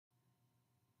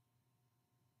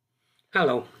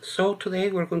Hello, so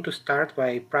today we're going to start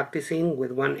by practicing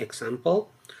with one example,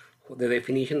 the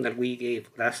definition that we gave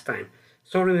last time.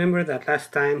 So remember that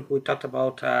last time we talked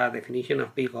about definition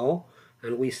of big O,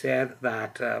 and we said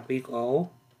that big O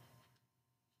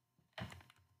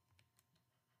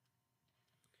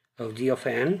of g of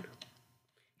n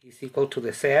is equal to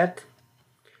the set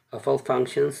of all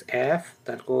functions f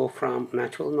that go from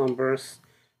natural numbers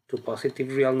to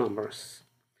positive real numbers,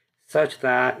 such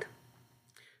that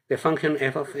the function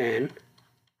f of n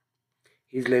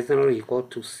is less than or equal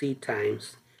to c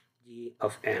times g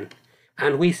of n.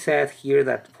 And we said here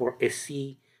that for a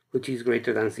c which is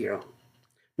greater than 0.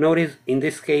 Notice in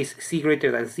this case c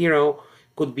greater than 0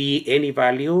 could be any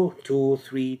value, 2,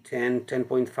 3, 10,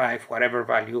 10.5, whatever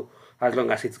value, as long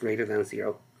as it's greater than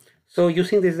 0. So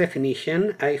using this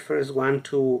definition, I first want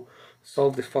to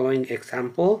solve the following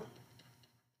example.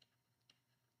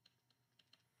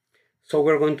 So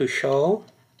we're going to show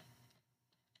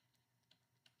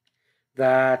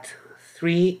that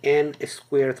 3n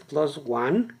squared plus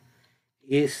 1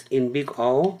 is in big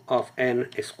O of n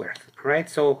squared. Right?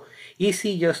 So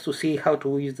easy just to see how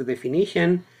to use the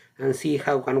definition and see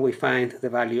how can we find the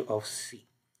value of c.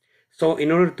 So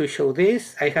in order to show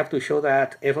this, I have to show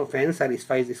that f of n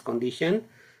satisfies this condition.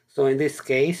 So in this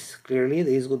case, clearly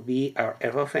this would be our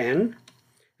f of n,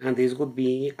 and this would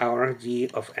be our g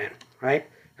of n, right?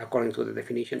 According to the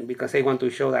definition, because I want to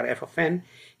show that f of n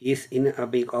is in a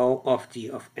big O of g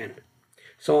of n.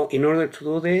 So in order to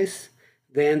do this,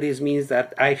 then this means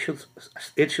that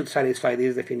it should satisfy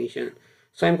this definition.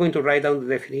 So I'm going to write down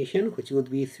the definition, which would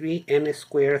be 3n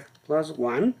squared plus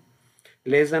 1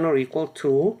 less than or equal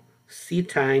to c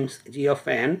times g of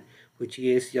n, which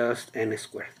is just n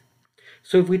squared.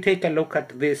 So if we take a look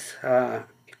at this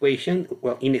equation,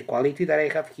 well, inequality that I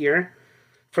have here,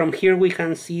 from here we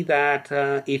can see that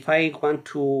if I want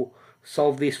to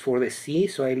solve this for the c,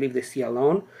 so I leave the c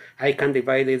alone, I can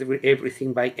divide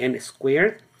everything by n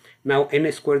squared. Now n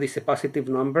squared is a positive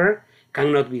number,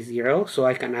 cannot be 0, so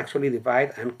I can actually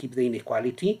divide and keep the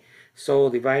inequality. So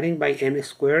dividing by n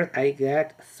squared, I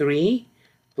get 3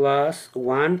 plus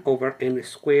 1 over n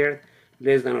squared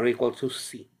less than or equal to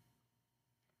c.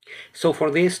 So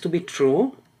for this to be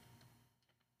true,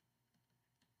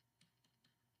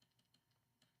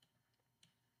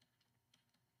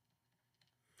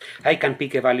 I can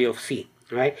pick a value of c,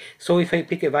 right? So if I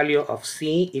pick a value of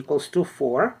c equals to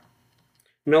 4,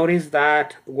 notice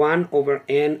that 1 over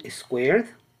n squared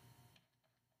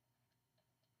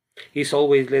is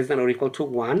always less than or equal to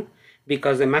 1,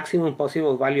 because the maximum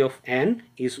possible value of n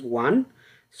is 1.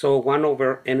 So 1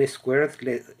 over n squared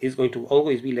is going to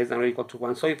always be less than or equal to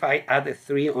 1. So if I add a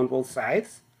 3 on both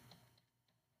sides,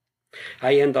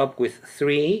 I end up with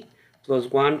 3 plus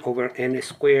 1 over n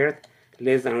squared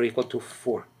less than or equal to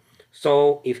 4.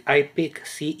 So if I pick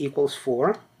c equals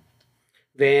 4,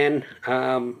 then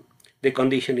the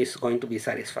condition is going to be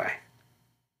satisfied.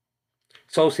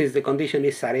 So since the condition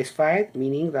is satisfied,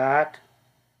 meaning that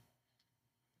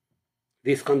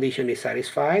this condition is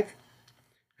satisfied,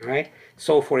 right?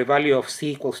 So for a value of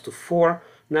c equals to 4,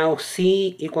 now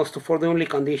c equals to 4, the only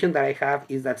condition that I have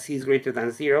is that c is greater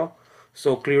than 0.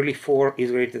 So clearly 4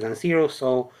 is greater than 0,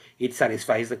 so it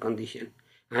satisfies the condition.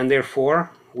 And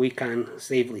therefore, we can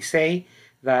safely say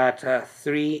that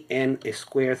 3n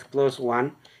squared plus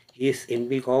 1 is in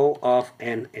big O of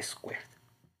n squared.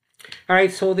 All right,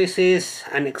 so this is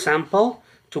an example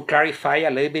to clarify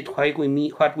a little bit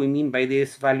what we mean by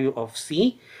this value of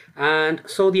c. And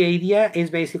so the idea is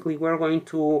basically we're going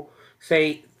to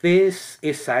say this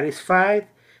is satisfied,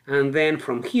 and then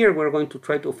from here we're going to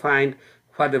try to find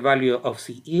what the value of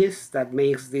c is that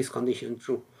makes this condition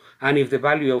true. And if the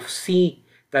value of c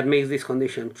that makes this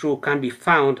condition true can be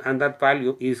found, and that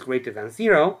value is greater than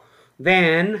 0,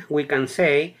 then we can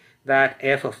say that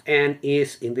f of n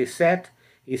is in this set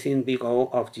is in big O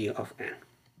of g of n.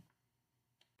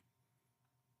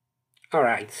 All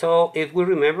right, so if we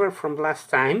remember from last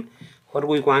time, what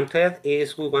we wanted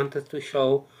is we wanted to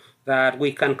show that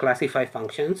we can classify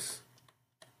functions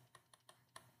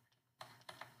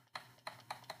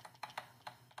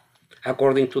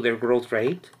according to their growth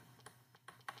rate.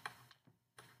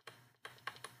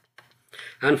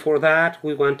 And for that,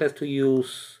 we wanted to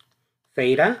use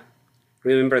theta.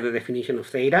 Remember the definition of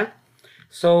theta.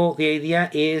 So the idea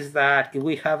is that if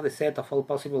we have the set of all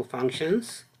possible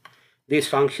functions, these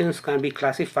functions can be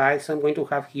classified. So I'm going to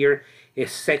have here a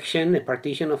section, a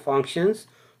partition of functions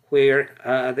where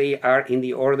they are in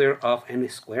the order of n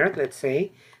squared, let's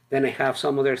say. Then I have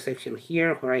some other section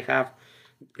here where I have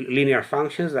linear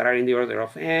functions that are in the order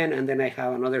of n, and then I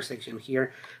have another section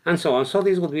here, and so on. So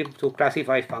this would be to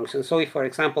classify functions. So if, for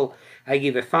example, I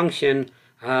give a function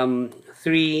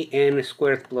 3n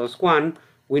squared plus 1,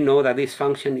 we know that this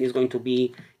function is going to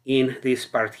be in this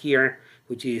part here,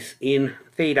 which is in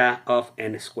theta of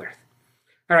n squared.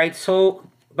 All right, so,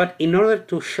 but in order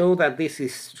to show that this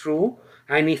is true,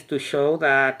 I need to show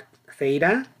that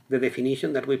theta, the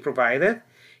definition that we provided,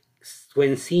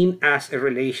 when seen as a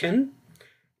relation,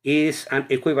 is an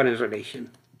equivalence relation.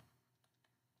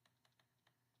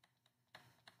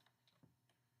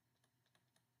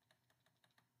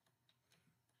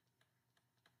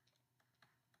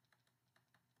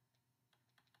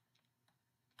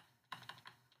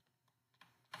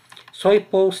 So I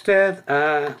posted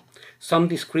some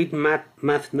discrete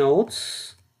math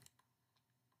notes.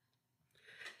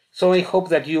 So I hope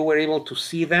that you were able to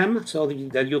see them so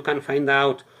that you can find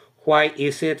out why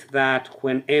is it that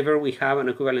whenever we have an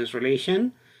equivalence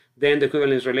relation, then the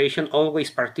equivalence relation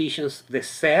always partitions the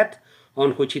set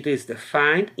on which it is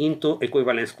defined into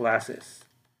equivalence classes.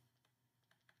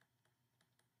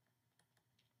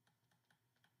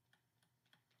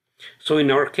 So in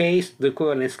our case, the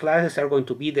equivalence classes are going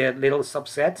to be the little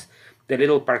subsets, the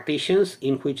little partitions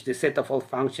in which the set of all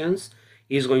functions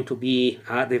is going to be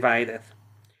divided.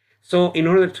 So in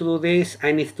order to do this,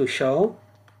 I need to show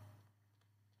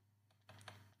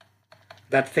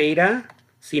that theta,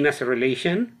 seen as a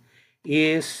relation,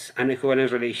 is an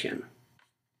equivalence relation.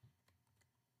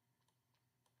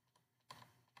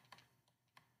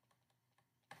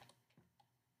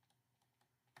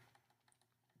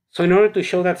 So in order to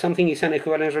show that something is an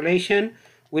equivalence relation,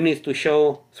 we need to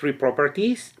show three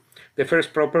properties. The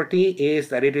first property is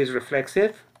that it is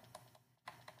reflexive.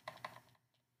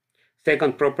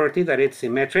 Second property, that it's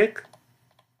symmetric.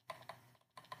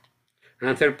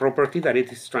 And third property, that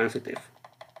it is transitive.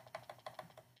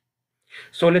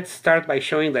 So let's start by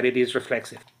showing that it is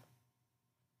reflexive.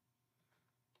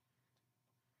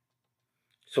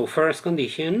 So first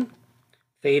condition,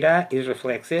 theta is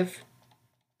reflexive.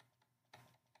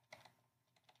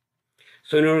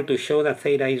 So in order to show that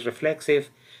theta is reflexive,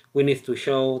 we need to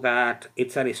show that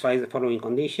it satisfies the following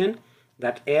condition,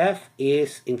 that f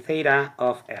is in theta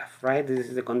of f, right? This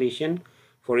is the condition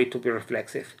for it to be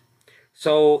reflexive.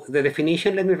 So the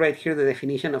definition, let me write here the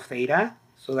definition of theta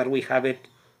so that we have it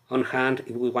on hand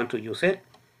if we want to use it.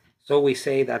 So we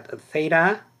say that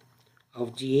theta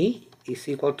of g is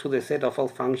equal to the set of all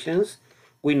functions.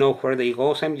 We know where they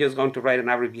go, so I'm just going to write an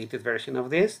abbreviated version of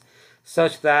this,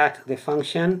 such that the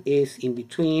function is in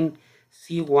between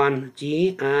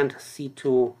C1g and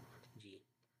C2g.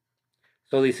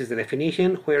 So this is the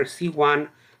definition where C1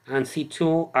 and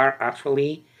C2 are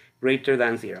actually greater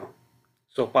than 0.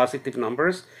 So positive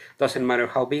numbers, doesn't matter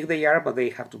how big they are, but they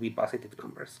have to be positive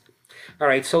numbers. All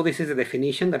right, so this is the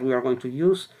definition that we are going to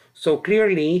use. So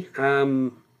clearly,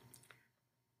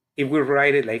 if we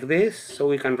write it like this, so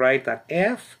we can write that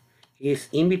f is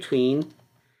in between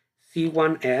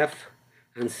C1f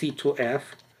and C2f,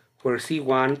 where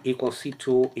C1 equals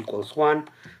C2 equals 1,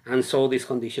 and so this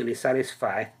condition is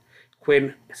satisfied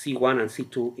when C1 and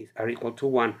C2 are equal to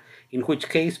 1, in which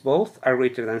case both are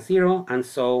greater than 0, and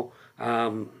so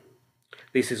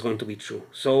this is going to be true.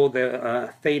 So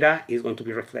the theta is going to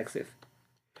be reflexive.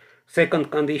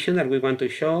 Second condition that we want to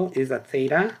show is that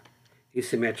theta is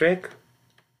symmetric.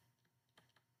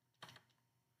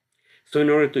 So in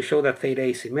order to show that theta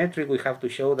is symmetric, we have to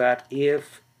show that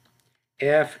if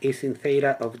f is in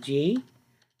theta of g,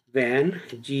 then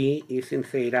g is in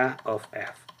theta of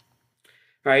f.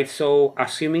 Right, so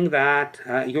assuming that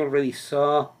you already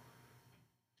saw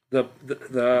the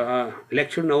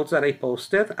lecture notes that I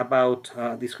posted about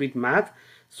discrete math,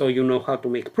 so you know how to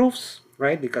make proofs,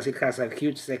 right? Because it has a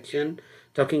huge section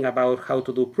talking about how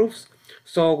to do proofs.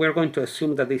 So we're going to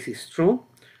assume that this is true.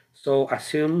 So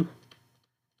assume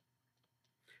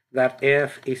that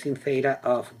f is in theta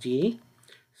of g.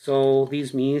 So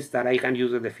this means that I can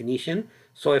use the definition.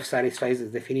 So f satisfies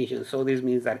this definition. So this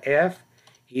means that f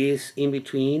is in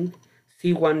between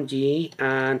C1g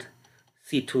and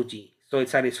C2g. So it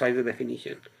satisfies the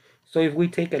definition. So if we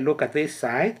take a look at this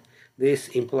side, this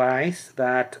implies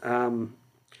that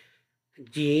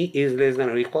g is less than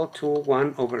or equal to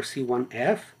 1 over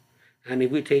C1f. And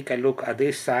if we take a look at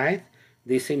this side,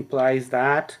 this implies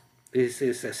that, this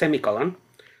is a semicolon,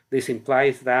 this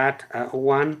implies that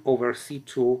 1 over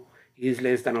C2 is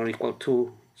less than or equal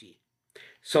to g.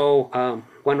 So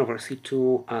 1 over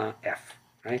C2f,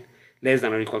 right? Less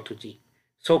than or equal to g.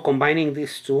 So combining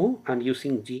these two and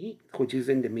using g, which is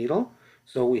in the middle,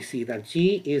 so we see that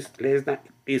g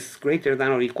is greater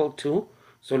than or equal to,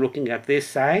 so looking at this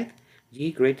side,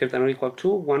 G greater than or equal to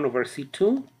 1 over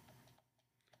C2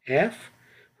 F,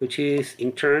 which is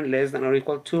in turn less than or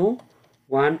equal to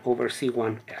 1 over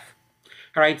C1 F.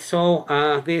 All right, so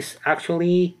this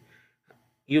actually,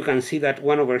 you can see that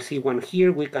 1 over C1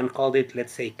 here, we can call it,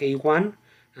 let's say, K1,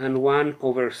 and 1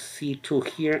 over C2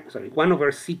 here, sorry, 1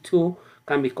 over C2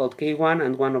 can be called K1,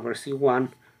 and 1 over C1,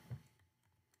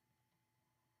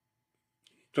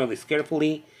 draw this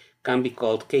carefully, can be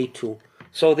called K2.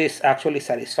 So this actually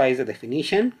satisfies the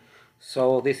definition.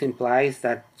 So this implies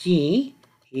that G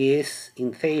is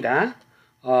in theta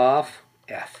of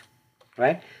F,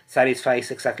 right?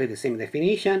 Satisfies exactly the same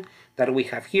definition that we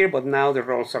have here, but now the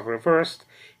roles are reversed.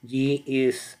 G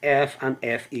is F and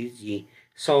F is G.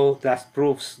 So that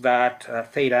proves that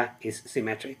theta is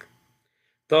symmetric.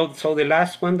 So the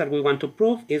last one that we want to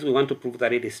prove is we want to prove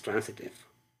that it is transitive.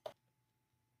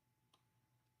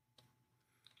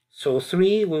 So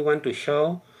 3, we want to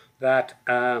show that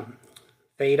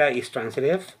theta is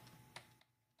transitive.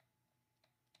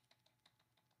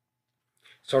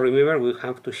 So remember, we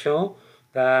have to show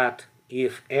that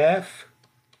if F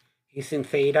is in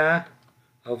theta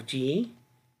of G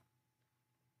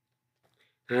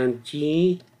and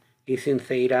G is in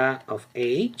theta of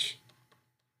H,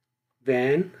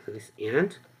 then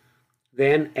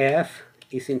F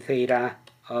is in theta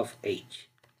of H.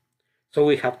 So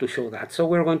we have to show that. So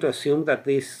we're going to assume that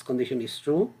this condition is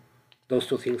true. Those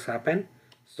two things happen.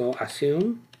 So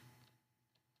assume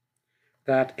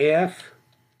that F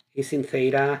is in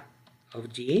theta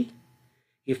of G.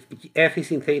 If F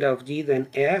is in theta of G, then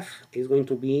F is going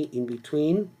to be in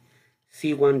between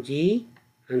C1G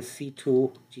and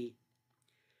C2G.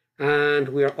 And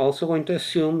we are also going to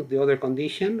assume the other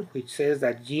condition, which says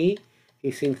that G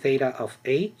is in theta of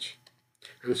H.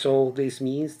 And so this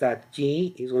means that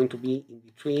G is going to be in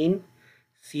between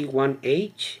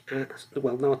C1H,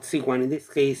 well, not C1, in this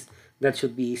case, that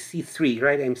should be C3,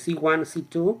 right? And C1,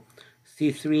 C2,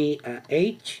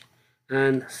 C3H,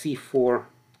 and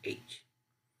C4H.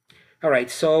 All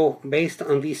right, so based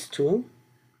on these two,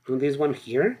 on this one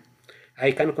here,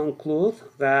 I can conclude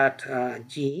that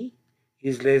G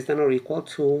is less than or equal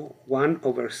to 1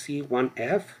 over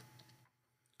C1F,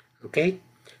 okay?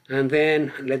 And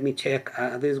then let me check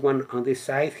this one on this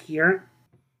side here.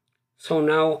 So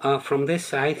now from this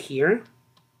side here,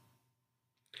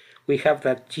 we have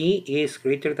that G is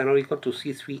greater than or equal to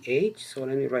C3H. So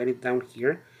let me write it down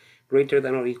here, greater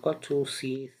than or equal to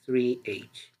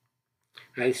C3H.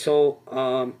 Right, so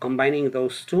combining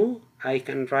those two, I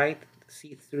can write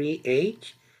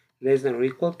C3H less than or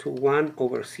equal to 1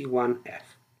 over C1F.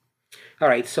 All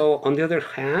right, so on the other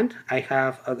hand, I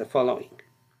have the following.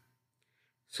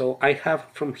 So I have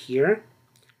from here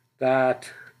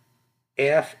that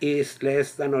F is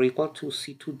less than or equal to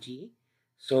C2G.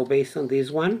 So based on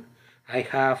this one, I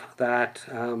have that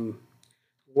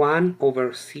 1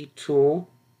 over C2F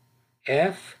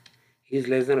is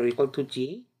less than or equal to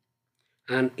G.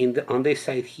 And on this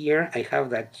side here, I have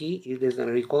that G is less than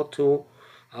or equal to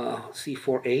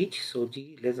C4H. So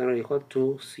G less than or equal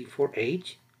to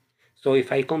C4H. So if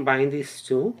I combine these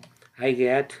two, I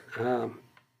get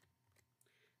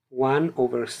 1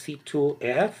 over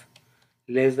C2F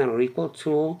less than or equal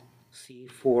to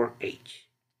C4H.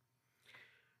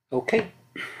 Okay,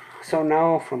 so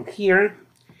now from here,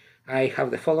 I have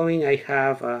the following. I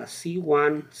have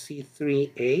C1,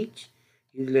 C3H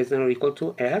is less than or equal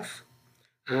to F.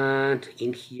 And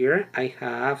in here, I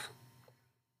have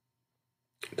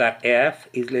that F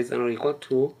is less than or equal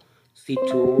to C2,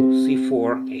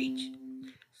 C4H.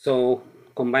 So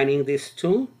combining these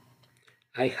two,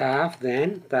 I have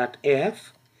then that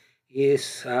F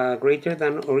is greater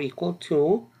than or equal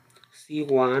to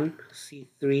C1,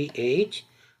 C3H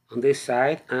on this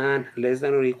side and less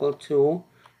than or equal to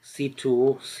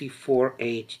C2,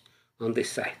 C4H on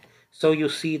this side. So you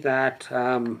see that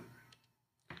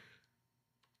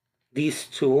these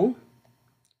two,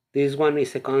 this one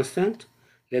is a constant.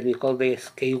 Let me call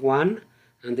this K1,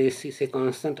 and this is a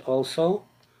constant also.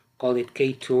 Call it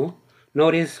K2.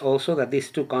 Notice also that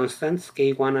these two constants,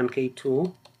 K1 and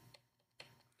K2,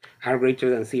 are greater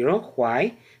than 0.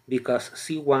 Why? Because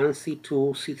C1,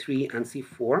 C2, C3, and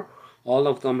C4, all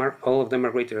of them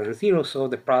are greater than 0. So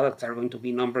the products are going to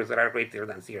be numbers that are greater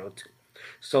than 0 too.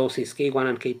 So since K1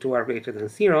 and K2 are greater than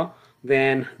 0,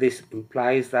 then this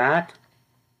implies that,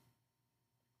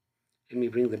 let me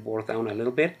bring the board down a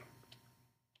little bit.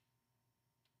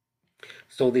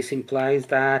 So this implies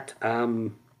that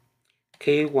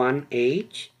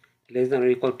K1H less than or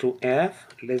equal to F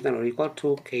less than or equal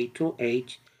to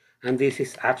K2H, and this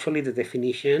is actually the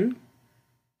definition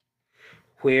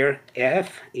where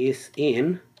F is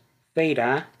in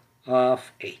theta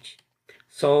of H.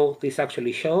 So this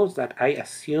actually shows that I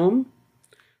assume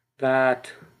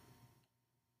that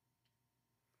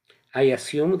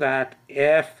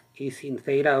f is in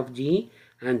theta of g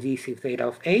and g is in theta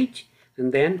of h,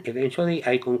 and then eventually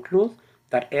I conclude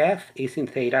that f is in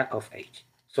theta of h.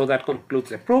 So that concludes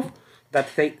the proof that,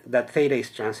 theta is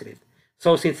transitive.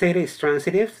 So since theta is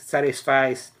transitive,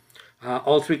 satisfies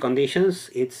all three conditions.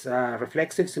 It's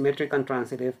reflexive, symmetric, and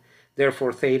transitive.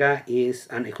 Therefore, theta is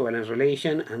an equivalence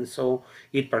relation, and so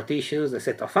it partitions the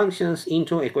set of functions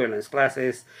into equivalence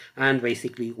classes, and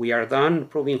basically we are done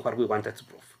proving what we wanted to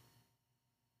prove.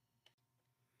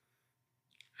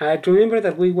 Remember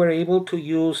that we were able to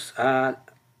use the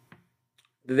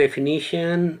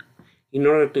definition in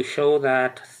order to show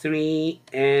that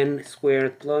 3n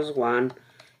squared plus 1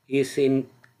 is in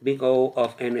big O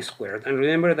of n squared. And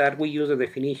remember that we use the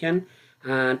definition,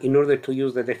 and in order to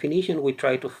use the definition, we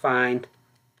try to find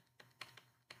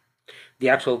the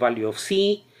actual value of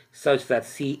c such that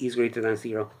c is greater than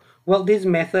 0. Well, this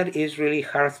method is really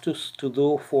hard to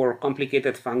do for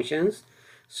complicated functions,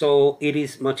 so it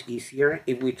is much easier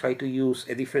if we try to use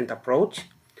a different approach.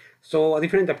 So a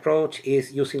different approach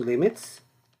is using limits.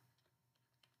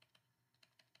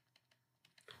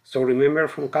 So remember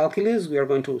from calculus, we are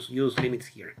going to use limits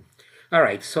here. All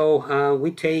right, so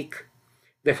we take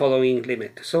the following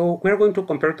limit. So we're going to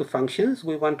compare two functions.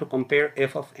 We want to compare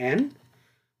f of n.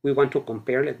 We want to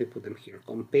compare, let me put them here,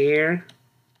 compare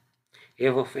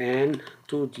f of n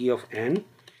to g of n.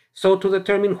 So to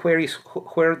determine where is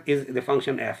the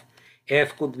function f.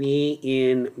 F could be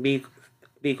in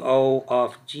big O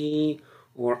of g,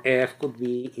 or f could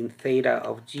be in theta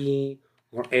of g,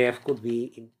 or f could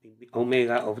be in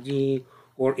omega of g,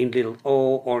 or in little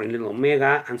o, or in little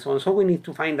omega, and so on. So we need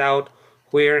to find out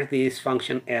where this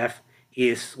function f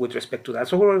is with respect to that.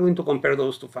 So we're going to compare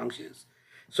those two functions.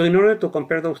 So in order to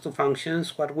compare those two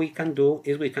functions, what we can do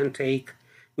is we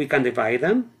can divide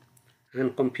them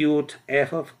and compute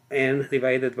f of n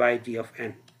divided by g of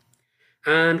n.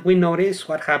 And we notice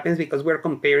what happens because we're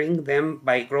comparing them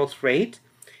by growth rate.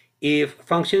 If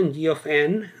function g of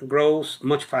n grows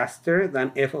much faster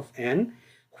than f of n,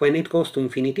 when it goes to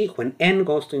infinity, when n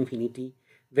goes to infinity,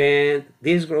 then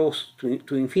this grows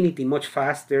to infinity much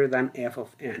faster than f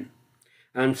of n.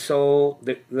 And so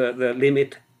the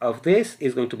limit of this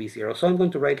is going to be 0. So I'm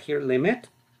going to write here limit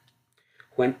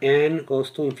when n goes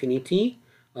to infinity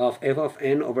of f of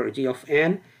n over g of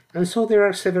n. And so there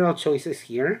are several choices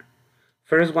here.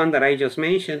 First one that I just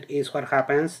mentioned is what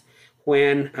happens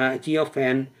when g of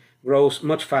n grows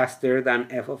much faster than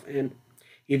f of n.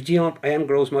 If g of n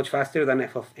grows much faster than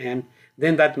f of n,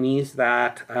 then that means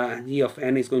that g of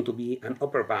n is going to be an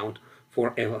upper bound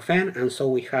for f of n. And so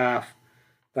we have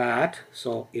that.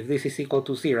 So if this is equal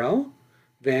to 0,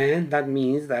 then that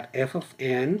means that f of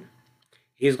n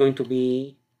is going to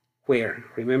be where?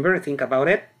 Remember, think about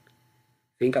it,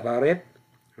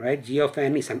 right? G of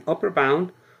n is an upper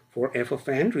bound for f of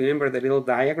n. Remember the little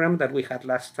diagram that we had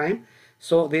last time?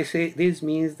 So this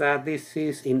means that this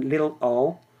is in little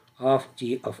o of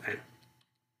g of n.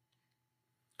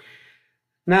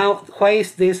 Now, why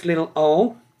is this little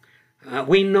o?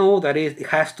 We know that it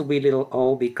has to be little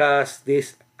o because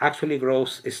this actually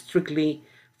grows strictly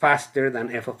faster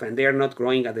than f of n. They are not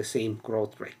growing at the same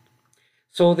growth rate.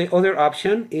 So the other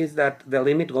option is that the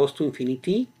limit goes to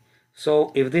infinity.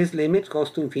 So if this limit goes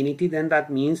to infinity, then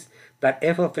that means that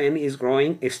f of n is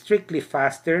growing strictly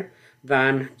faster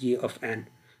than g of n.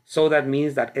 So that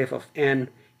means that f of n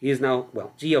is now,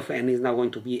 well, g of n is now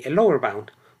going to be a lower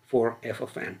bound for f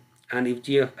of n. And if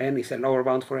g of n is a lower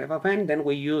bound for f of n, then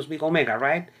we use big omega,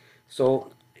 right?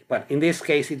 So, but in this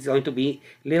case, it's going to be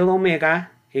little omega,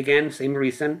 again, same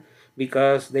reason,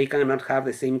 because they cannot have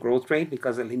the same growth rate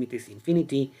because the limit is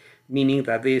infinity, meaning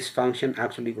that this function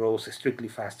actually grows strictly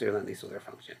faster than this other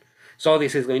function. So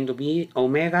this is going to be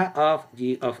omega of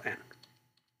g of n.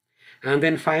 And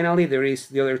then finally, there is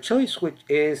the other choice, which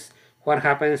is what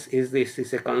happens is this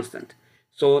is a constant.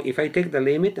 So if I take the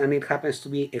limit and it happens to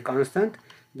be a constant,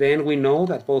 then we know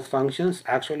that both functions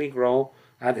actually grow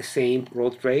at the same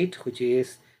growth rate, which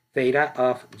is theta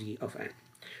of g of n.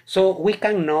 So we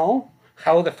can know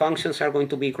how the functions are going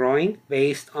to be growing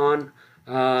based on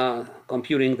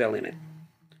computing the limit.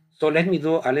 So let me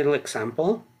do a little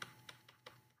example.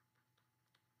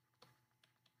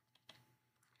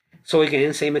 So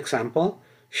again, same example.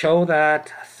 Show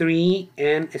that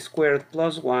 3n squared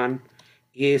plus 1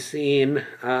 is in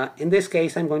this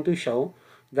case, I'm going to show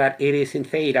that it is in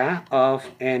theta of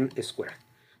n squared.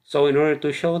 So in order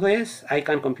to show this, I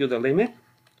can compute the limit.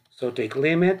 So take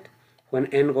limit when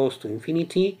n goes to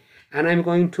infinity, and I'm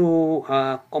going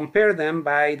to compare them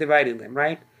by dividing them,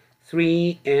 right?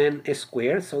 3n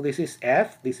squared. So this is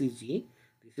f, this is g,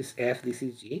 this is f, this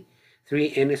is g.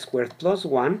 3n squared plus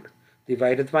 1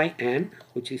 divided by n,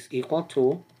 which is equal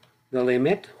to the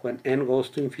limit when n goes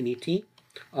to infinity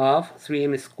of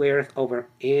 3n squared over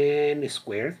n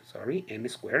squared, n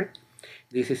squared.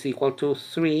 This is equal to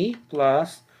 3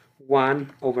 plus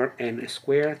 1 over n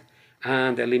squared,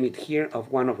 and the limit here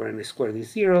of 1 over n squared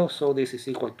is 0, so this is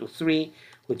equal to 3,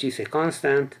 which is a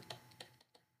constant,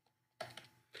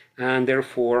 and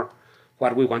therefore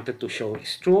what we wanted to show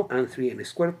is true, and 3n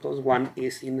squared plus 1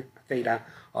 is in theta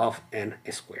of n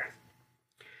squared.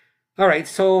 All right,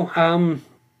 so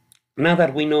now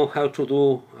that we know how to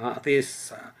do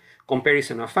this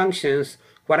comparison of functions,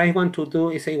 what I want to do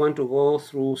is I want to go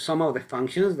through some of the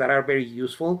functions that are very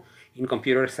useful in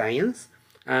computer science,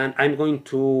 and I'm going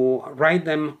to write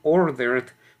them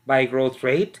ordered by growth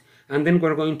rate, and then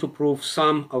we're going to prove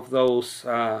some of those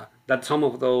that some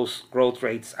of those growth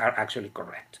rates are actually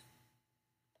correct.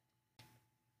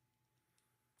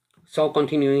 So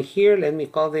continuing here, let me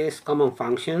call this common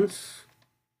functions.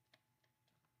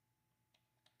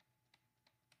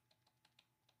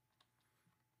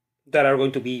 That are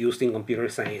going to be used in computer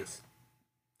science.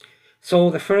 So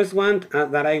the first one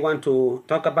that I want to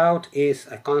talk about is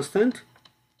a constant.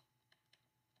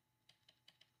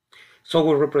 So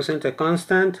we'll represent a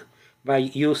constant by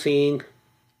using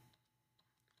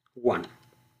 1.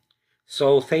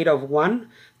 So theta of 1,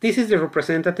 this is the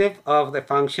representative of the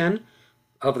function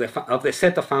of the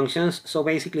set of functions. So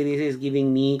basically this is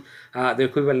giving me the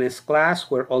equivalence class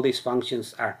where all these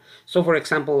functions are. So for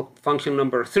example, function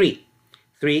number 3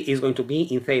 is going to be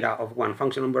in theta of 1.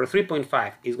 Function number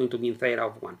 3.5 is going to be in theta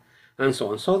of 1, and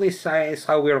so on. So this is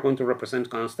how we are going to represent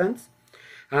constants.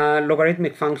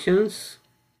 Logarithmic functions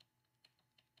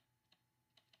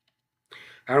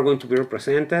are going to be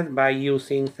represented by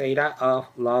using theta of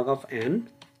log of n.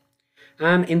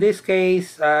 And in this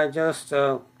case, just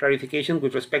clarification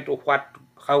with respect to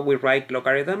how we write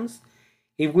logarithms.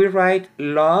 If we write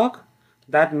log,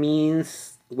 that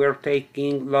means we're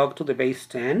taking log to the base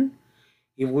 10.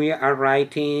 If we are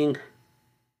writing,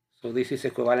 so this is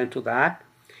equivalent to that.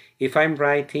 If I'm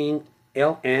writing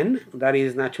ln, that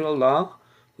is natural log,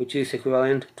 which is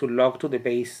equivalent to log to the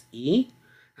base e.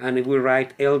 And if we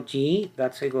write lg,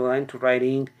 that's equivalent to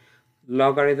writing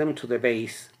logarithm to the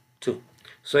base 2.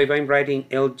 So if I'm writing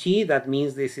lg, that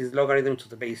means this is logarithm to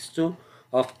the base 2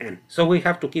 of n. So we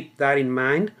have to keep that in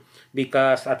mind,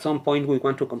 because at some point we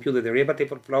want to compute the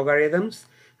derivative of logarithms.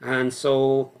 And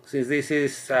so since this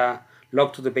is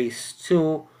log to the base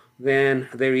 2, then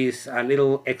there is a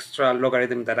little extra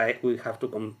logarithm that we have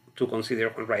to consider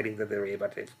when writing the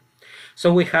derivative.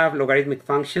 So we have logarithmic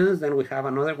functions, then we have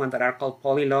another one that are called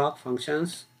polylog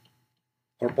functions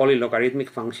or polylogarithmic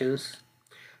functions,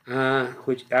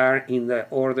 which are in the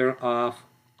order of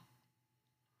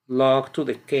log to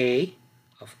the k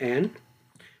of n,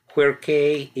 where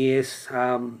k is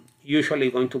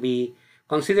usually going to be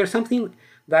considered something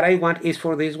that I want is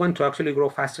for this one to actually grow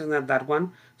faster than that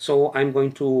one. So I'm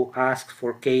going to ask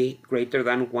for k greater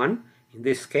than 1, in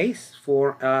this case,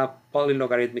 for a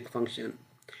polylogarithmic function.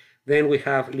 Then we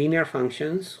have linear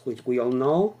functions, which we all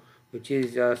know, which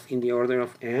is just in the order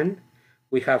of n.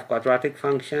 We have quadratic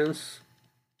functions,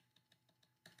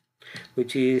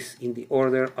 which is in the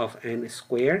order of n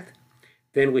squared.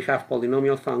 Then we have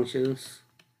polynomial functions,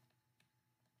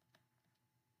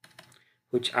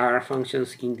 which are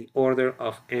functions in the order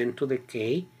of n to the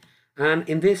k. And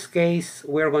in this case,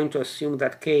 we're going to assume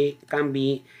that k can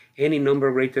be any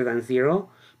number greater than 0.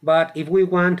 But if we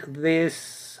want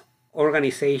this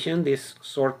organization, this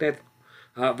sorted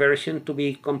version to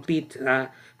be complete,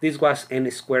 this was n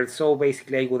squared. So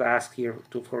basically I would ask here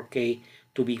for k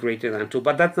to be greater than 2.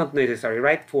 But that's not necessary,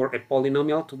 right? For a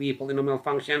polynomial to be a polynomial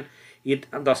function, it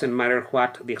doesn't matter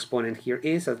what the exponent here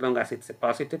is. As long as it's a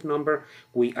positive number,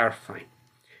 we are fine.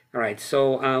 All right,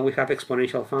 so we have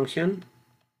exponential function.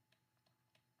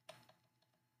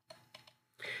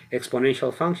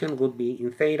 Exponential function would be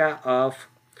in theta of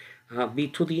b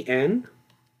to the n,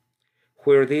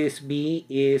 where this b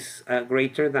is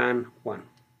greater than 1.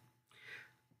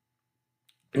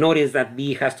 Notice that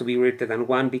b has to be greater than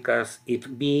 1, because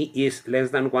if b is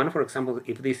less than 1, for example,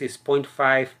 if this is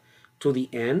 0.5 to the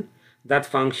n, that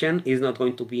function is not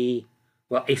going to be,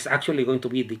 well, it's actually going to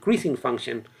be a decreasing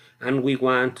function, and we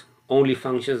want only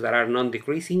functions that are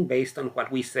non-decreasing based on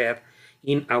what we said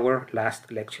in our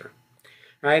last lecture.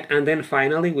 Right, and then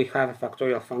finally we have a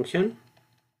factorial function.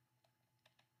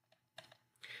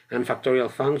 And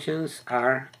factorial functions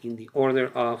are in the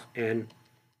order of n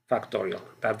factorial.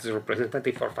 That's the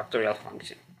representative for factorial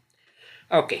function.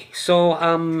 Okay,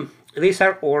 so these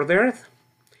are ordered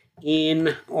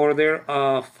in order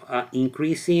of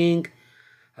increasing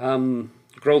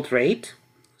growth rate.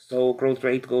 So growth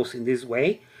rate goes in this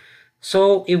way.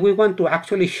 So if we want to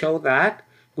actually show that,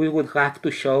 we would have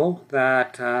to show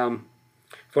that,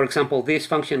 for example, this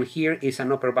function here is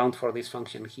an upper bound for this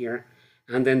function here,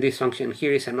 and then this function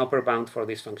here is an upper bound for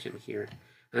this function here,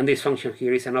 and this function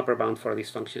here is an upper bound for this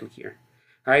function here.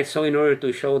 All right, so in order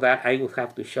to show that, I would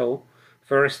have to show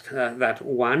first that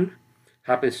 1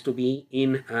 happens to be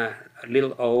in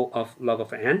little o of log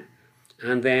of n,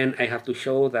 and then I have to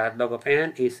show that log of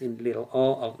n is in little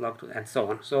o of log 2, and so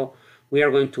on. So we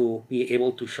are going to be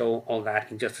able to show all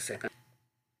that in just a second.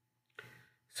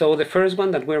 So the first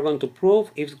one that we're going to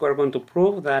prove is we're going to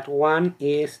prove that 1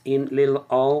 is in little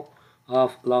o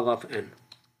of log of n.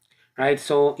 Right,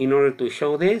 so in order to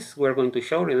show this, we're going to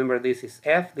show, remember this is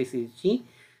f, this is g,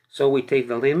 so we take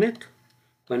the limit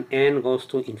when n goes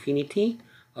to infinity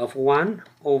of 1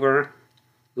 over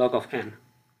log of n.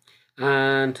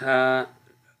 And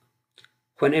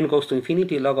when n goes to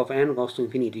infinity, log of n goes to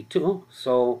infinity too,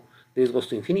 so this goes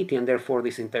to infinity, and therefore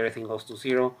this entire thing goes to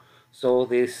 0. So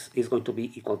this is going to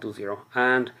be equal to 0.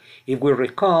 And if we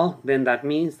recall, then that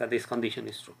means that this condition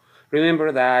is true.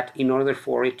 Remember that in order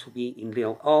for it to be in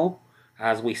little o,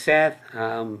 as we said,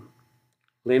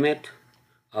 limit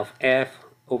of f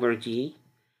over g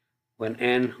when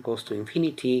n goes to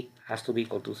infinity has to be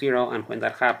equal to 0. And when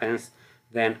that happens,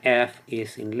 then f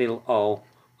is in little o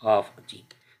of g.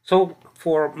 So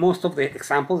for most of the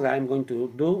examples that I'm going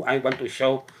to do, I want to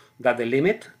show that the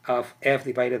limit of f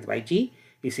divided by g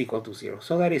is equal to 0.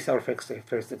 So that is our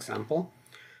first example.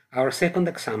 Our second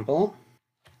example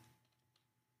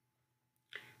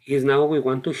is now we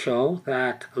want to show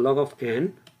that log of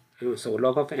n, so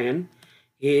log of n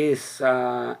is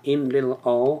in little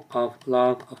o of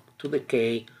log to the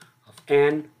k of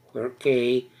n, where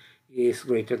k is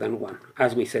greater than 1,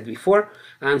 as we said before.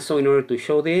 And so in order to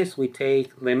show this, we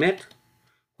take limit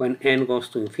when n goes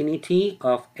to infinity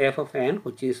of f of n,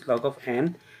 which is log of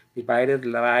n, divided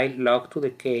by log to the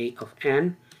k of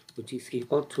n, which is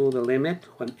equal to the limit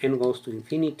when n goes to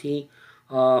infinity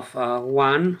of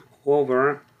 1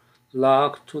 over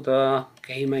log to the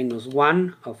k minus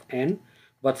 1 of n.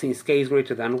 But since k is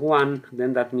greater than 1,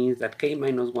 then that means that k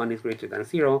minus 1 is greater than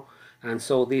 0. And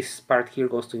so this part here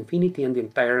goes to infinity, and the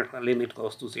entire limit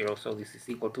goes to 0. So this is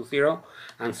equal to 0.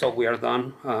 And so we are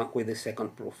done with the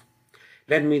second proof.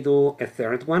 Let me do a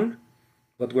third one,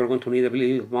 but we're going to need a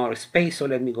little more space, so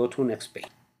let me go to next page.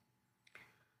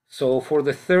 So for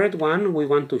the third one, we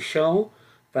want to show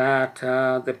that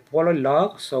the polar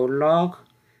log, so log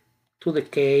to the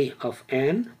k of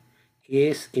n,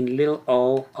 is in little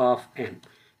o of n.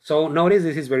 So notice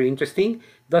this is very interesting.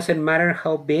 Doesn't matter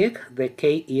how big the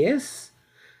k is,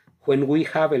 when we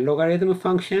have a logarithm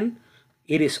function,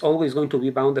 it is always going to be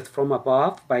bounded from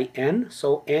above by n.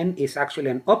 So n is actually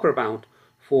an upper bound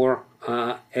for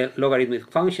a logarithmic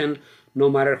function, no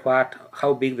matter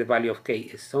how big the value of k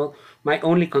is. So my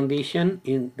only condition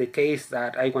in the case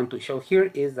that I want to show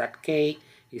here is that k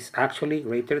is actually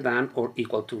greater than or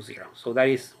equal to 0. So that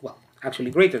is, well,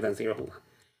 actually greater than 0,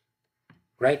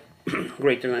 right?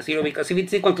 Greater than 0, because if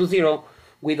it's equal to 0,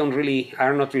 we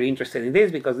are not really interested in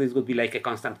this, because this would be like a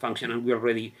constant function, and we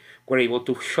already were able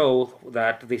to show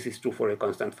that this is true for a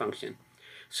constant function.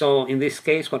 So in this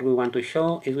case, what we want to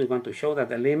show is we want to show that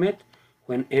the limit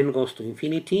when n goes to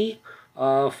infinity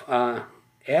of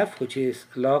f, which is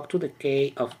log to the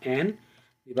k of n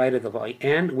divided by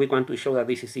n, we want to show that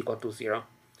this is equal to 0.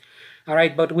 All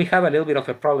right, but we have a little bit of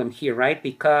a problem here, right?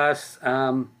 Because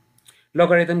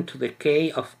logarithm to the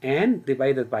k of n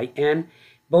divided by n,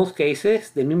 both cases,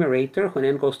 the numerator when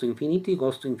n goes to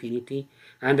infinity,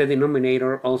 and the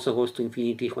denominator also goes to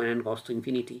infinity when n goes to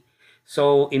infinity.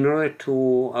 So in order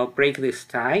to break this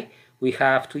tie, we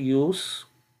have to use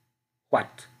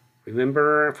what?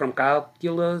 Remember from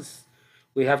calculus,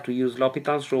 we have to use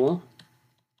L'Hopital's rule.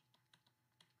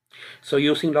 So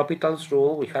using L'Hopital's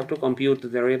rule, we have to compute the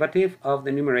derivative of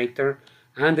the numerator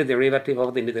and the derivative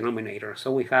of the denominator.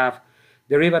 So we have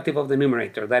derivative of the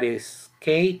numerator, that is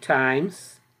k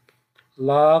times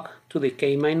log to the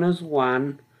k minus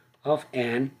 1 of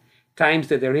n times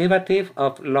the derivative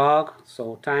of log,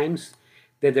 so times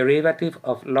the derivative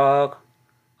of log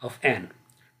of n.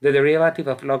 The derivative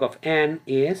of log of n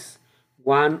is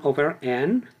 1 over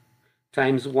n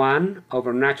times 1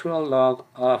 over natural log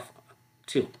of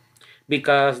 2,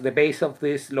 because the base of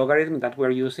this logarithm that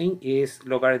we're using is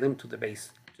logarithm to the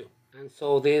base 2. And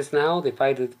so this now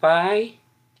divided by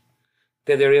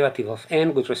the derivative of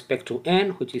n with respect to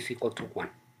n, which is equal to 1.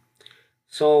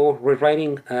 So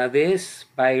rewriting this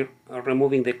by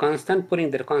removing the constant,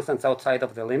 putting the constants outside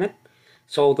of the limit.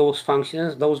 So those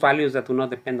functions, those values that do not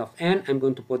depend of n, I'm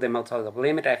going to put them outside of the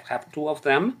limit. I have two of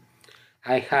them.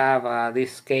 I have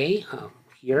this k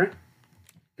here.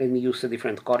 Let me use a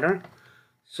different color.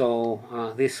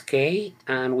 So this k,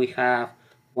 and we have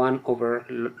 1 over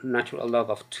natural log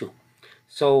of 2.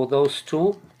 So those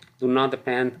two do not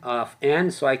depend of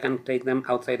n, so I can take them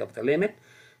outside of the limit.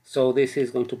 So this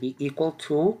is going to be equal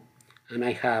to, and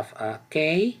I have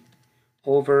k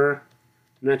over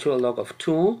natural log of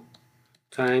 2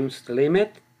 times the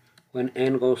limit when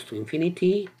n goes to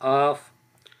infinity of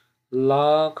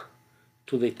log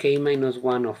to the k minus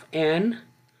 1 of n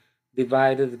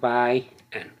divided by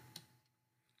n.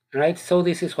 All right, so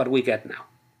this is what we get now.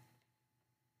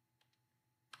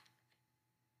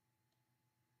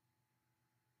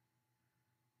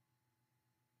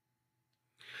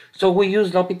 So we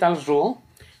used L'Hopital's rule,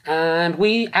 and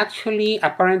we actually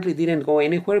apparently didn't go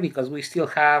anywhere because we still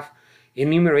have a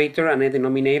numerator and a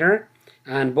denominator,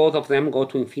 and both of them go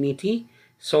to infinity.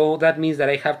 So that means that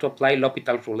I have to apply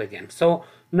L'Hopital's rule again. So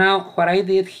now what I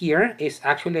did here is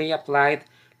actually I applied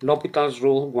L'Hopital's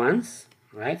rule once,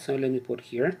 right? So let me put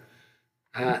here.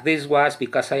 This was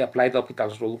because I applied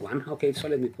L'Hopital's rule once. Okay, so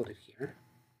let me put it here.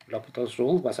 L'Hopital's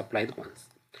rule was applied once.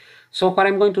 So what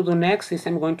I'm going to do next is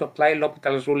I'm going to apply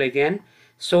L'Hopital's rule again.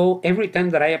 So every time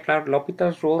that I apply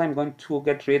L'Hopital's rule, I'm going to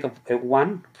get rid of a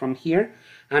 1 from here,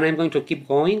 and I'm going to keep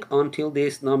going until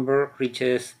this number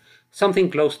reaches something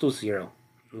close to 0,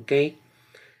 okay?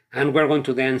 And we're going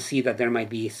to then see that there might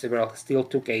be still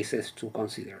two cases to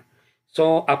consider.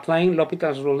 So applying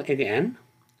L'Hopital's rule again,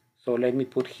 so let me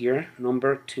put here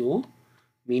number 2,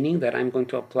 meaning that I'm going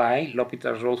to apply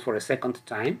L'Hopital's rule for a second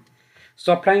time.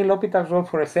 So applying L'Hopital's rule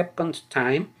for a second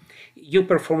time, you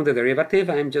perform the derivative.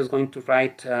 I'm just going to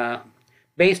write,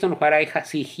 based on what I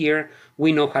see here,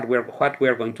 we know what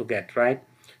we're going to get, right?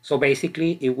 So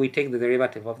basically, if we take the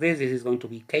derivative of this is going to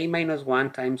be k minus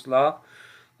 1 times log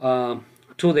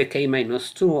to the k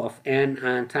minus 2 of n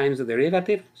and times the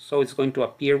derivative. So it's going to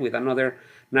appear with another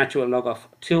natural log of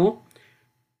 2.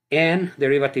 N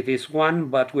derivative is 1,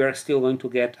 but we are still going to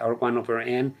get our 1 over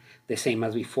n the same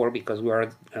as before because we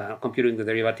are computing the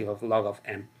derivative of log of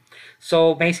n.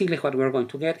 So basically what we're going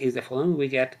to get is the following. We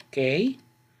get k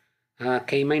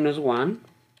minus 1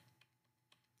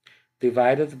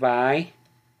 divided by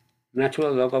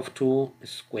natural log of 2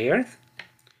 squared,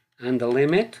 and the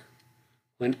limit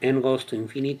when n goes to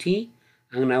infinity,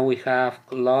 and now we have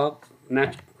log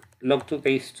to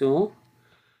base 2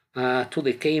 to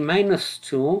the k minus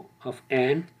 2 of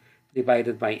n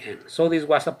divided by n. So this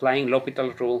was applying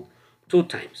L'Hopital's rule 2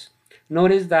 times.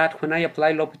 Notice that when I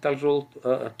apply L'Hopital's rule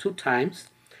 2 times,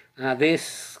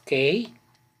 this k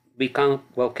becomes,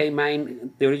 well, the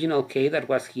original k that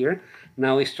was here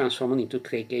now is transformed into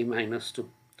k minus 2.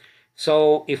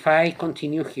 So if I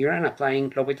continue here and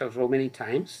applying L'Hopital's rule many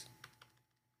times,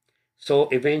 so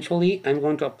eventually I'm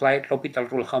going to apply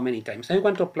L'Hopital's rule how many times? I'm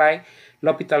going to apply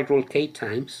L'Hopital's rule k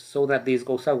times so that this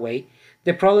goes away.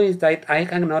 The problem is that I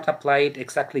cannot apply it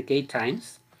exactly k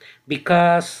times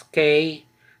because k,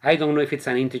 I don't know if it's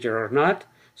an integer or not.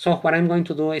 So what I'm going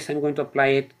to do is I'm going to apply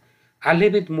it a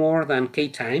little bit more than k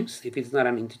times if it's not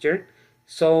an integer.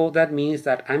 So that means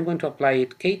that I'm going to apply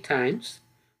it k times,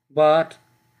 but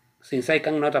since I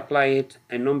cannot apply it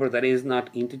a number that is not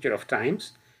integer of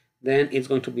times, then it's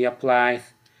going to be applied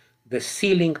the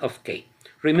ceiling of k.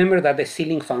 Remember that the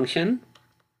ceiling function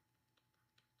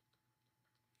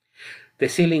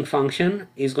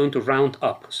is going to round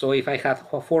up. So if I have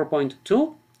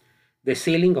 4.2, the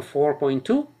ceiling of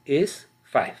 4.2 is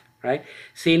 5, right?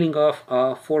 Ceiling of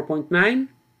 4.9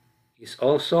 is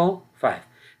also 5.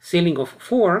 Ceiling of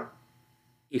 4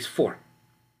 is 4.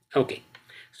 Okay,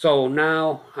 so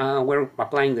now we're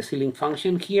applying the ceiling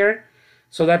function here.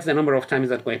 So that's the number of times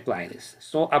that we apply this.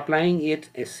 So applying it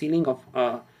a ceiling of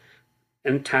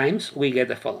n times, we get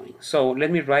the following. So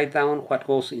let me write down what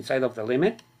goes inside of the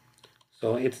limit.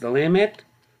 So it's the limit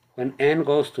when n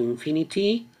goes to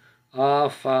infinity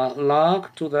of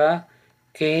log to the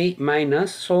k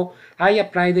minus. So I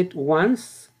applied it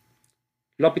once,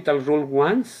 L'Hopital rule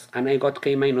once, and I got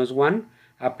k minus 1.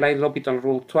 Applied L'Hopital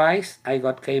rule twice, I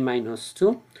got k minus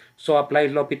 2. So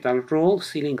applied L'Hopital rule,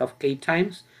 ceiling of k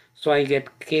times. So I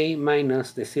get k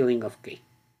minus the ceiling of k.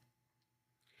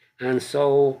 And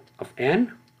so of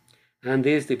n, and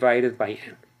this divided by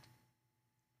n.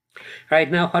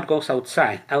 Right now, what goes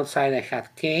outside? Outside I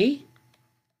have k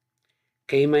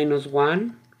minus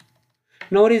 1.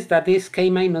 Notice that this k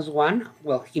minus 1,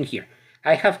 well, in here,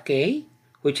 I have k,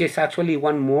 which is actually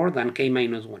 1 more than k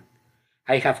minus 1.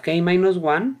 I have k minus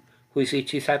 1, which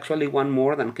is actually 1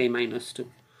 more than k minus 2.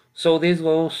 So this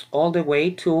goes all the way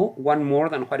to one more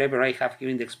than whatever I have here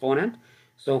in the exponent.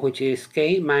 So which is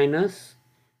k minus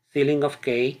ceiling of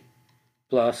k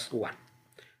plus 1.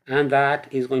 And that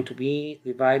is going to be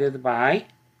divided by,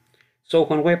 so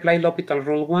when we apply L'Hopital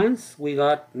rule once, we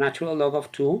got natural log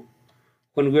of 2.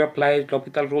 When we apply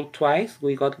L'Hopital rule twice,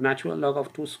 we got natural log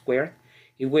of 2 squared.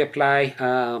 If we apply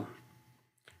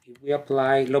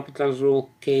L'Hopital's rule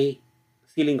k,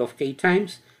 ceiling of k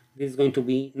times, this is going to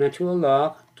be natural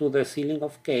log to the ceiling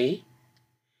of k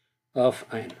of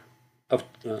n.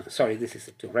 Sorry, this is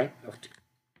a 2, right? Of 2.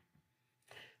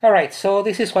 All right, so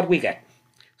this is what we get.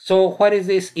 So what is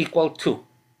this equal to,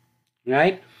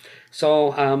 right?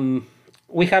 So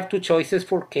we have two choices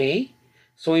for k.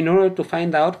 So in order to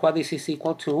find out what this is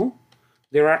equal to,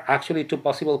 there are actually two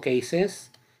possible cases.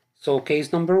 So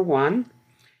case number 1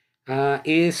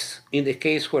 is in the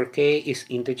case where k is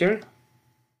integer.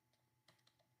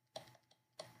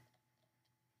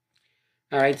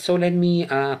 All right, so let me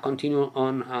continue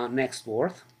on next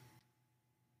board.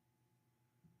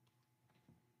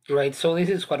 Right, so this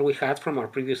is what we had from our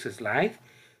previous slide.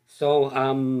 So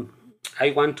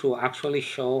I want to actually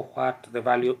show what the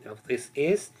value of this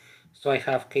is. So I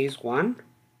have case 1.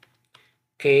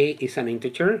 K is an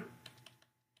integer.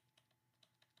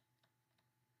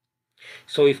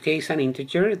 So if k is an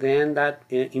integer, then that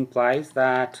implies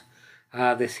that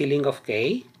the ceiling of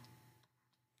k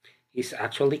is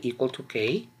actually equal to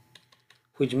k,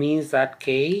 which means that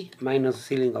k minus the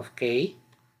ceiling of k,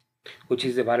 which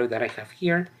is the value that I have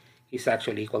here, is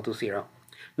actually equal to 0.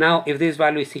 Now, if this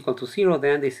value is equal to 0,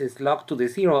 then this is log to the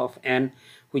 0 of n,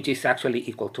 which is actually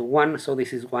equal to 1. So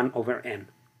this is 1 over n,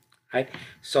 right?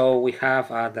 So we have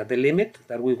the limit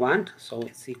that we want. So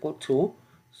it's equal to,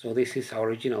 so this is our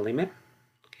original limit,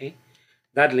 okay?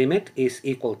 That limit is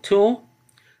equal to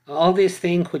all this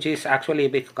thing, which is actually a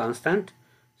big constant.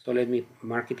 So let me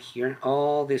mark it here.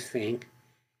 All this thing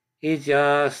is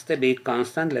just a big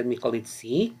constant. Let me call it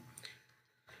c.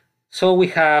 So we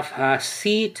have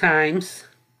c times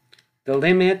the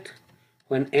limit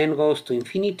when n goes to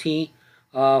infinity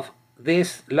of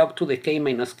this log to the k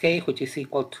minus k, which is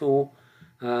equal to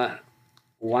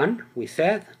 1, we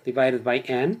said, divided by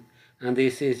n. And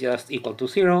this is just equal to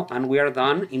 0. And we are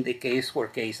done in the case where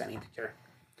k is an integer.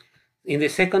 In the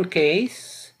second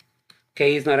case,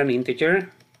 k is not an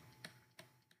integer.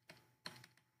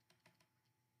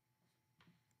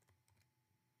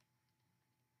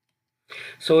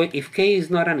 So if k is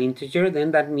not an integer,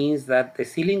 then that means that the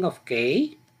ceiling of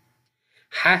k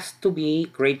has to be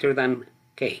greater than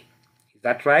k. Is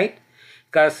that right?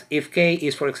 Because if k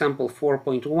is, for example,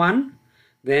 4.1,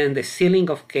 then the ceiling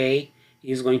of k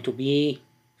is going to be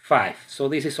 5. So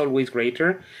this is always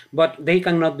greater, but they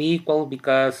cannot be equal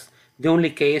because the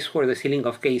only case where the ceiling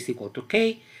of k is equal to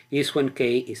k is when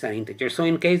k is an integer. So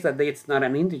in case that it's not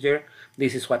an integer,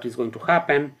 this is what is going to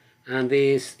happen. And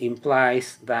this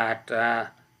implies that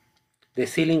the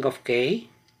ceiling of k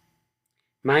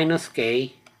minus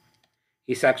k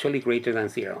is actually greater than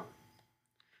 0.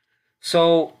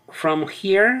 So from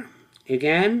here,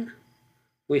 again,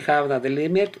 we have that the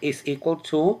limit is equal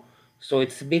to, so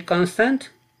it's a big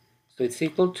constant, so it's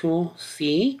equal to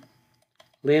c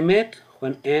limit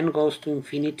when n goes to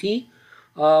infinity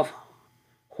of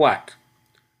what?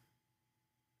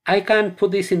 I can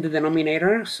put this in the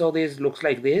denominator, so this looks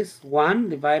like this, 1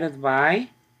 divided by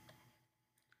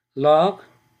log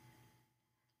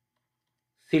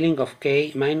ceiling of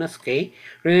k minus k.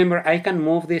 Remember, I can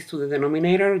move this to the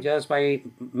denominator just by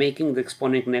making the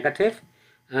exponent negative,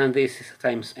 and this is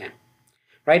times n,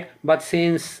 right? But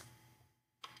since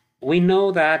we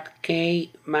know that k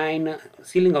minus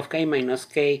ceiling of k minus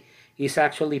k is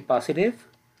actually positive,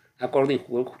 according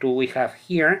to what we have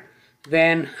here,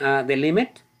 then the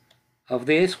limit of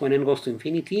this when n goes to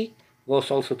infinity goes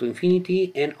also to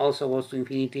infinity, n also goes to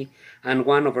infinity, and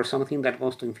 1 over something that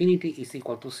goes to infinity is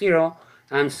equal to 0,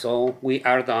 and so we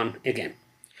are done again.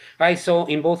 Right, so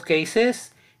in both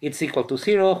cases it's equal to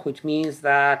 0, which means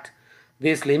that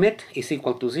this limit is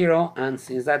equal to 0, and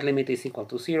since that limit is equal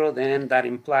to 0, then that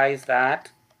implies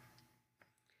that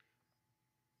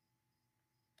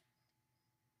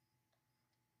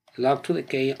log to the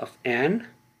k of n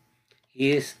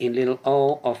is in little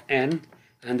o of n,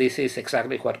 and this is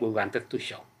exactly what we wanted to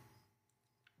show.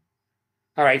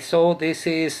 All right, so this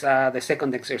is the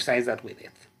second exercise that we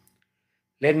did.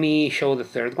 Let me show the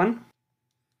third one.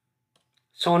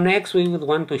 So next we would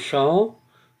want to show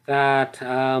that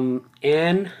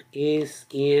n is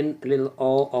in little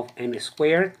o of n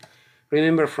squared.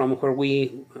 Remember from where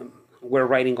we were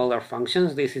writing all our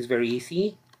functions, this is very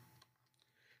easy.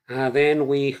 then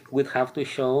we would have to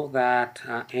show that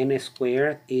n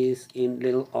squared is in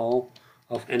little o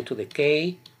of n to the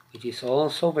k, which is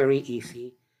also very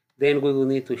easy. Then we will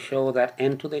need to show that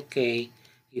n to the k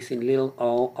is in little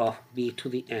o of b to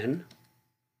the n,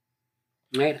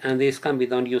 right? And this can be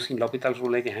done using L'Hopital's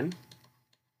rule again.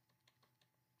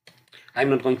 I'm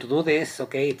not going to do this,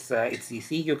 okay? It's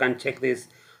easy. You can check this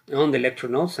on the lecture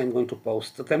notes. I'm going to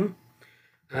post them.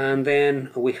 And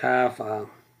then we have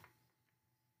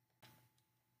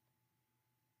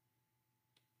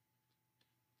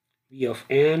b of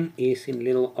n is in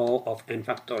little o of n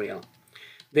factorial.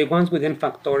 The ones with n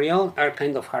factorial are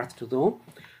kind of hard to do.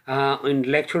 In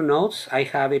lecture notes, I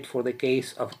have it for the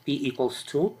case of p equals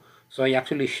 2. So I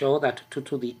actually show that 2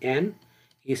 to the n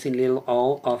is in little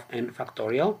o of n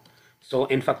factorial. So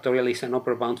n factorial is an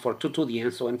upper bound for 2 to the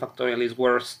n, so n factorial is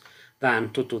worse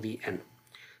than 2 to the n.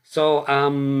 So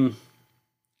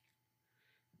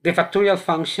the factorial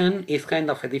function is kind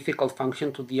of a difficult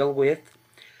function to deal with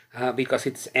because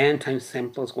it's n times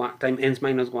n plus 1 times n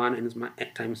minus 1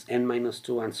 and times n minus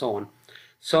 2 and so on.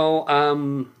 So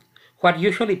what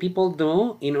usually people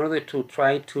do in order to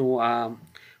try to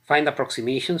find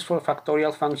approximations for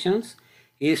factorial functions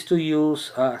is to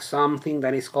use something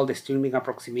that is called the Stirling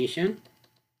approximation.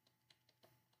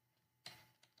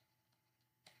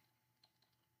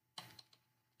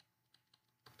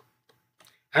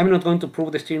 I'm not going to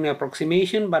prove the Stirling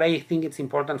approximation, but I think it's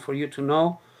important for you to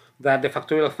know that the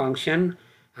factorial function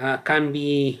can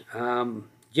be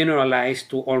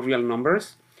generalized to all real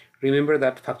numbers. Remember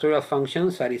that factorial function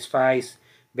satisfies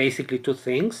basically two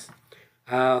things.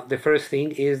 The first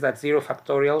thing is that 0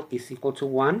 factorial is equal to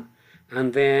 1,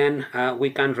 and then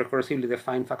we can recursively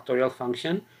define factorial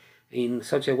function in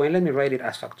such a way. Let me write it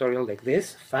as factorial like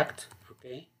this, fact,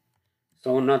 okay?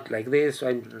 So not like this, so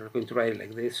I'm going to write it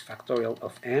like this, factorial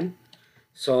of n.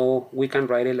 So we can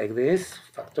write it like this,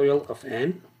 factorial of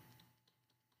n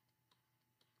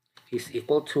is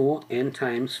equal to n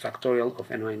times factorial of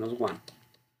n minus 1.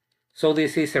 So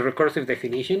this is a recursive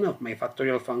definition of my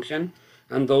factorial function,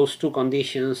 and those two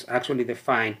conditions actually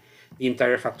define the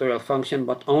entire factorial function,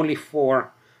 but only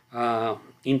for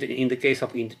in the case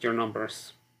of integer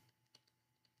numbers.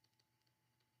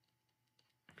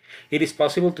 It is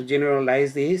possible to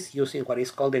generalize this using what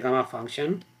is called the gamma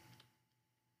function.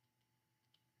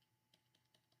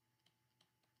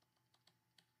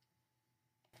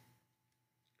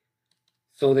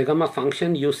 So the gamma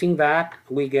function, using that,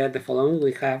 we get the following.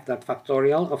 We have that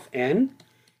factorial of n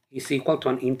is equal to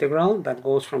an integral that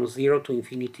goes from 0 to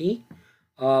infinity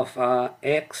of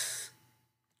x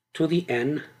to the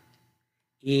n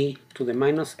e to the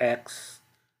minus x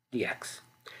dx.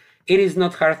 It is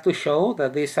not hard to show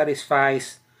that this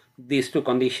satisfies these two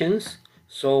conditions.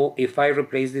 So if I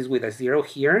replace this with a 0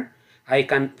 here, I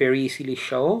can very easily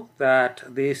show that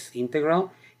this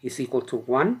integral is equal to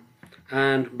 1.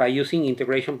 And by using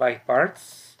integration by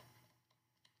parts,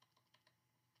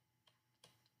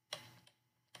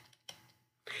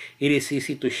 it is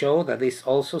easy to show that this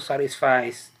also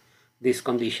satisfies this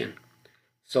condition,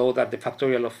 so that the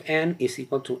factorial of n is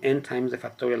equal to n times the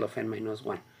factorial of n minus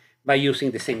 1 by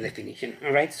using the same definition.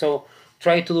 All right, so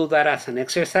try to do that as an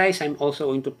exercise. I'm also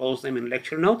going to post them in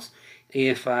lecture notes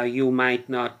if you might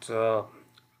not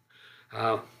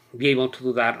be able to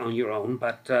do that on your own,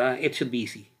 but it should be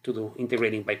easy to do,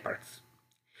 integrating by parts.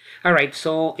 All right,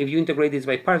 so if you integrate this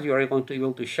by parts, you are going to be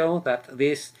able to show that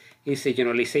this is a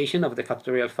generalization of the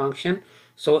factorial function.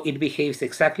 So it behaves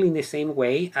exactly in the same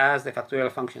way as the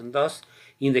factorial function does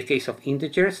in the case of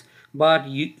integers, but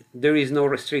there is no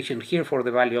restriction here for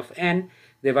the value of n.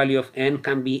 The value of n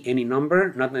can be any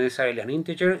number, not necessarily an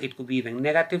integer. It could be even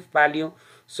negative value.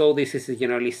 So this is a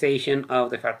generalization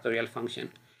of the factorial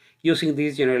function. Using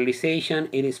this generalization,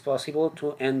 it is possible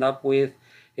to end up with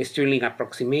a Stirling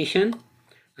approximation.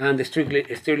 And the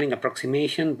Stirling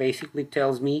approximation basically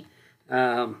tells me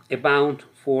a bound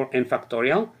for n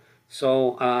factorial.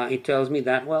 So it tells me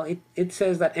that, well, it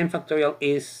says that n factorial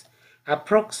is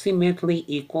approximately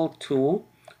equal to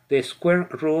the square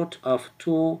root of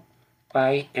 2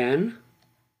 pi n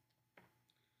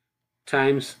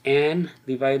times n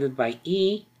divided by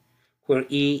e, where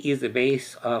e is the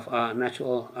base of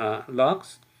natural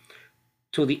logs,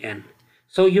 to the n.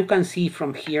 So you can see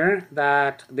from here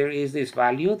that there is this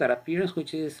value that appears,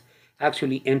 which is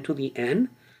actually n to the n.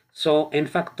 So n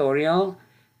factorial,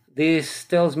 this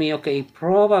tells me, okay,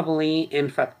 probably n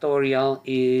factorial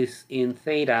is in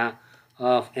theta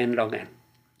of n log n,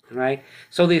 right?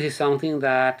 So this is something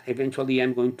that eventually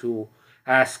I'm going to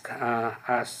ask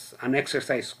as an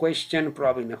exercise question,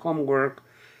 probably in a homework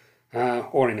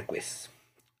or in a quiz.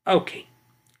 Okay,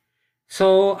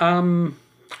 so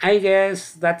I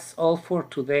guess that's all for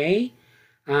today,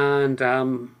 and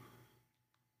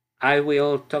I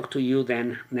will talk to you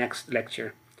then next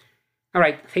lecture. All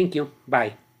right, thank you.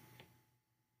 Bye.